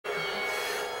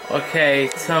Okay,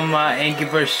 some Angry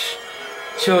Birds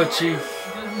trilogy.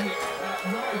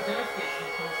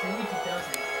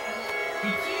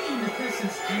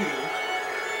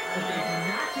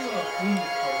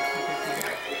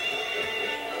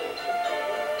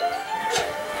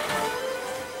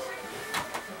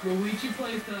 Luigi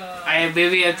plays the... I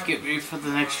maybe have to get ready for the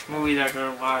next movie that I'm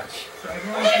gonna watch. So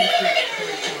everyone plays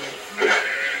the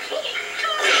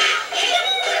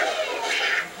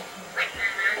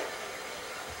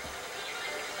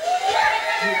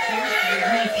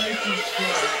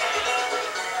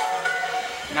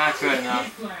Not good enough.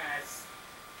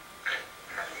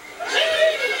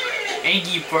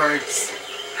 Angry Birds.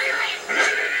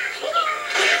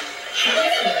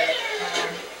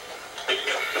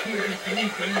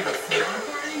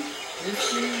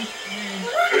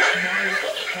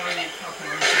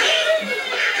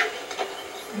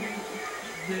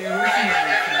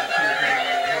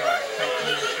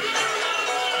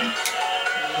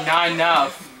 Not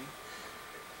enough.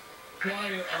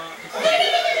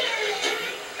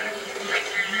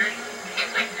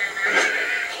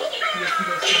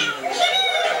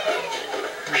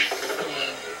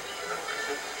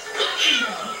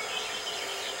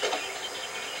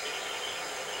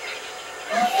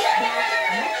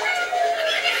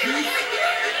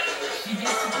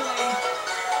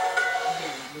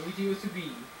 Luigi was to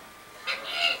be.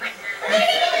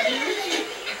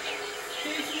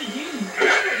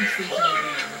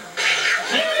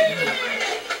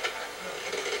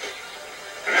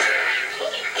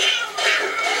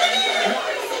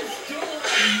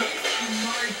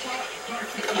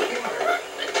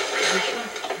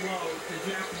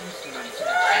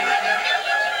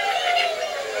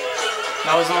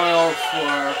 That was only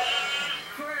 04.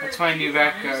 That's my new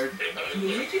record.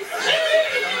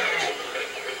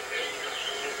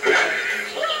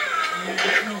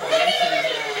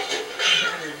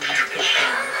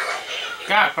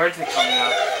 Got a birthday coming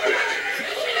up.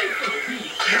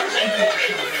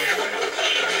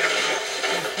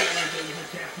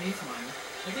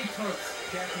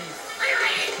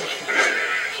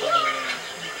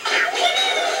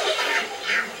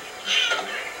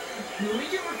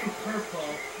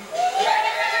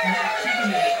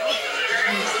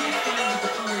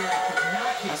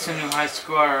 That's a new high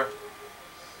score.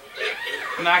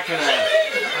 I'm not gonna.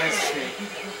 Let's see.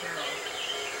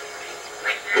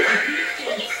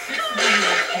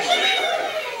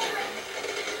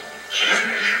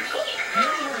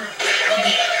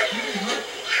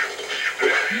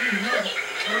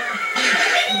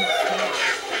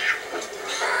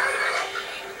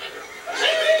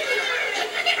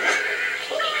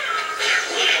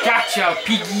 Gotcha,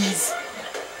 piggies!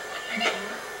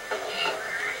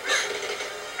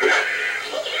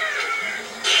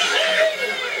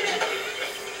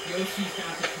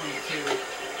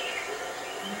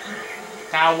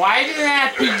 Now, why did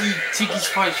that piggies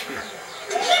punch me?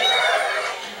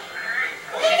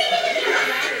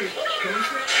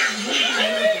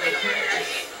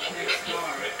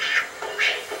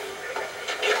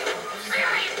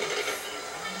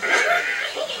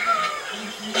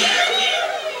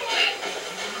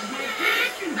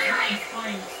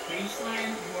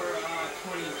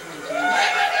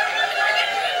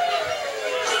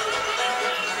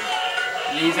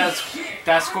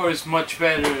 That score is much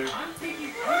better.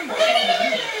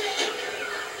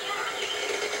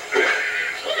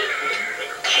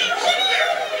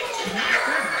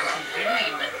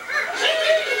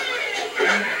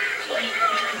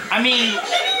 I mean,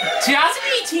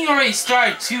 2018 already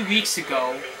started 2 weeks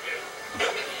ago.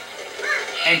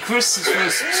 And Christmas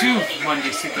was 2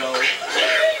 Mondays ago.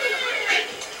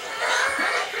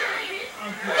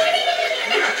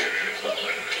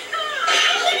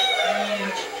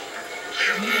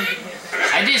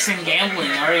 I did some gambling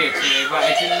earlier today, but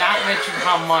I did not mention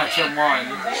how much I won.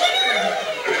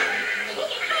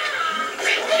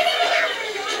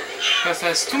 Because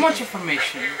that's too much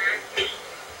information.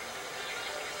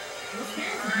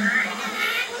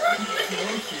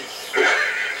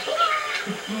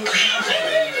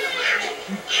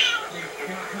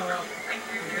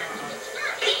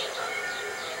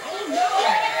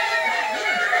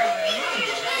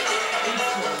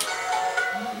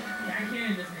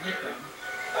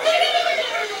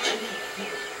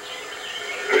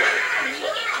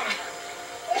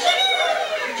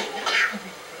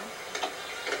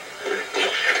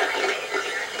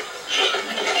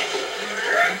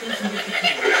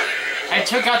 I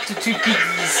took out the 2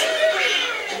 piggies.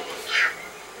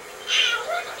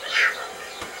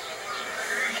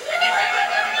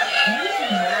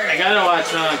 I gotta watch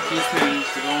Keithman,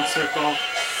 The Golden Circle.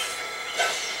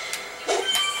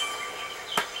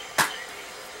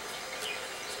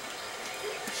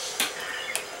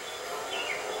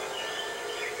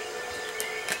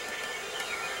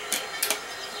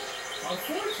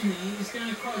 me is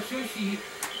gonna cost Yoshi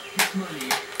his money.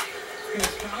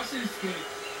 Because Bowser's gonna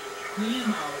clean him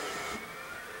out.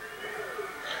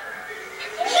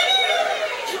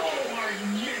 Oh, I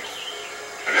missed.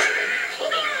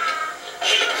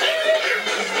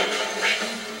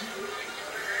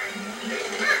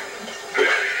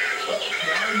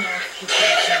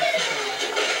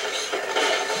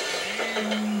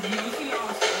 And Yoshi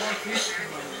lost all of his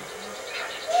money.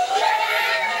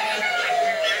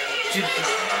 To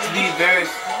be very,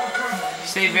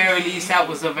 say very least, that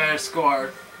was a better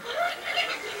score.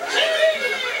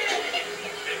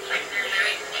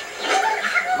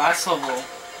 Last level.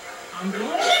 I'm going to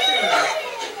say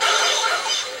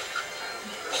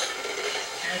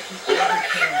after every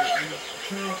turn and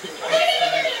turn off the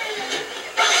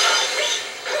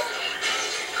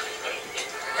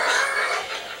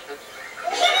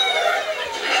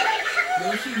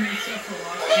Yoshi makes up for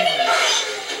lost points.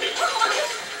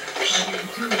 I get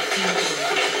two or three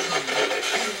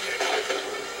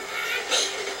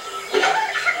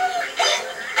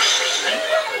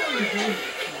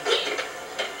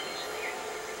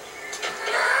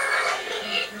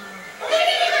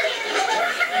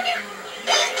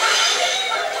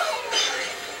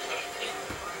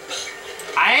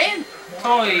I ain't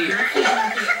totally.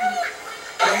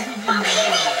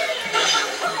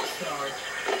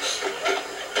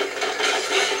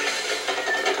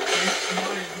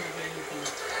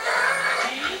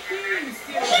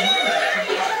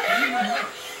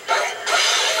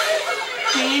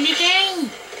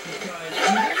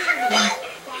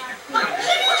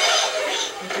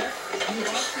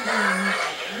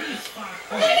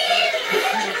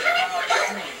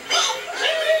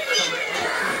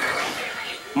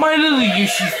 My little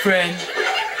Yoshi friend.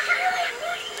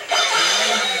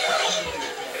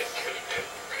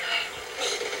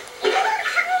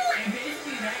 And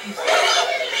basically that is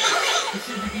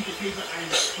considered to be the favorite item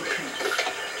for kids.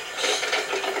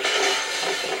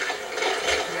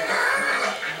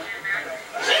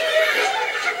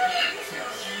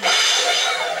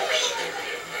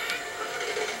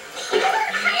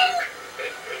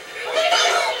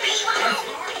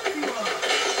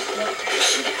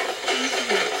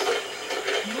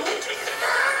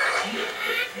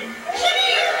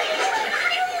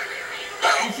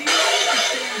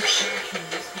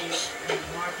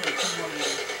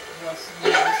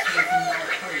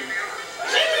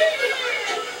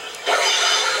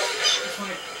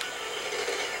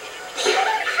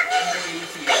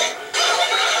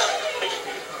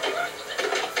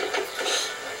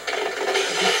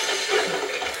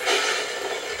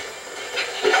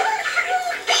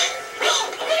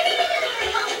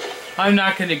 I'm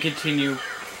not going to continue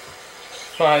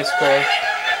for high score.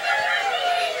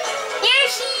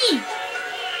 Yoshi!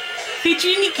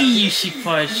 Fijiniki Yoshi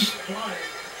push.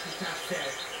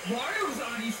 Mario's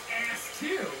on his ass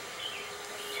too.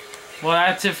 Well,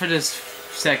 that's it for this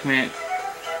segment.